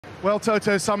Well,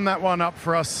 Toto, sum that one up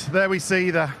for us. There we see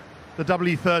the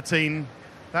W13,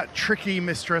 that tricky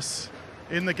mistress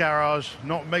in the garage,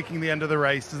 not making the end of the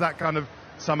race. Does that kind of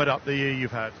sum it up, the year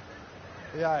you've had?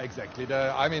 Yeah, exactly.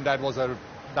 I mean, that was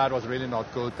really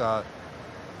not good.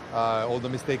 All the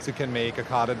mistakes you can make. A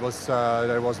car that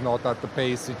was not at the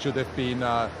pace it should have been.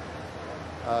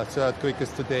 Third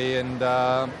quickest today, and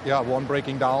yeah, one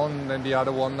breaking down and the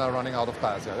other one running out of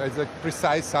tires. Yeah, it's a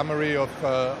precise summary of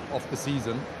the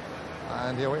season,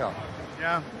 and here we are.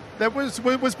 Yeah, was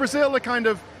Brazil a kind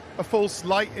of a false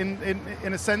light in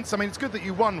a sense? I mean, it's good that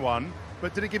you won one,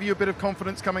 but did it give you a bit of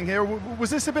confidence coming here? Was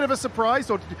this a bit of a surprise,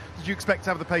 or did you expect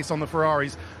to have the pace on the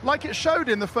Ferraris like it showed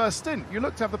in the first stint? You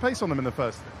looked to have the pace on them in the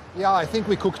first stint. Yeah, I think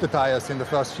we cooked the tires in the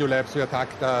first few laps. We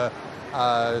attacked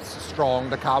strong.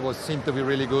 The car seemed to be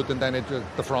really good, and then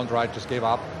the front right just gave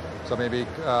up. So maybe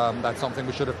that's something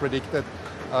we should have predicted.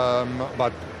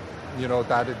 But you know,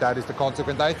 that is the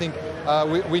consequence. I think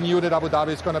we knew that Abu Dhabi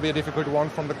is going to be a difficult one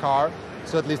from the car,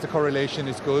 so at least the correlation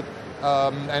is good.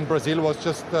 And Brazil was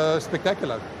just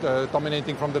spectacular,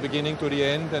 dominating from the beginning to the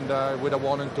end, and with a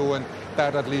 1 and 2, and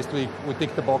that at least we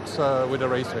ticked the box with a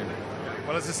race win.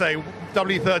 Well, as I say,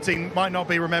 W13 might not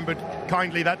be remembered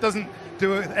kindly. That doesn't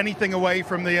do anything away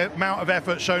from the amount of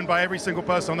effort shown by every single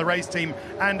person on the race team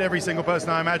and every single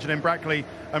person, I imagine, in Brackley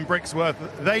and Brixworth.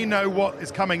 They know what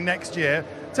is coming next year.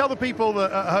 Tell the people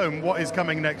at home what is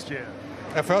coming next year.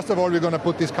 First of all, we're going to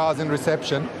put these cars in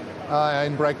reception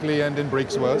in Brackley and in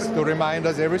Brixworth to remind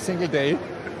us every single day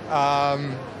how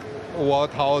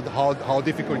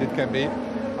difficult it can be.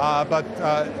 But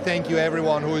thank you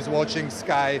everyone who is watching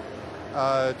Sky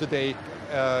today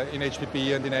in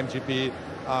HPP and in MGP.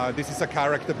 This is a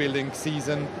character-building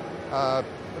season,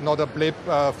 not a blip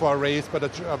for a race, but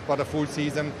a full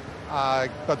season.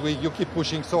 But you keep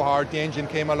pushing so hard. The engine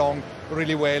came along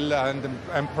really well, and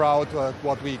I'm proud of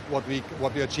what we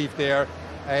achieved there.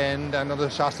 And on the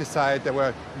chassis side, there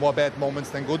were more bad moments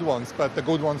than good ones, but the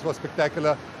good ones were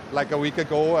spectacular. Like a week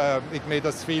ago, it made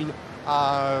us feel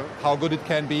how good it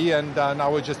can be, and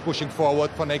now we're just pushing forward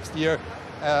for next year.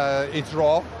 It's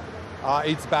raw,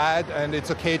 it's bad, and it's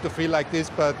okay to feel like this,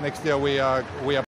 but next year we are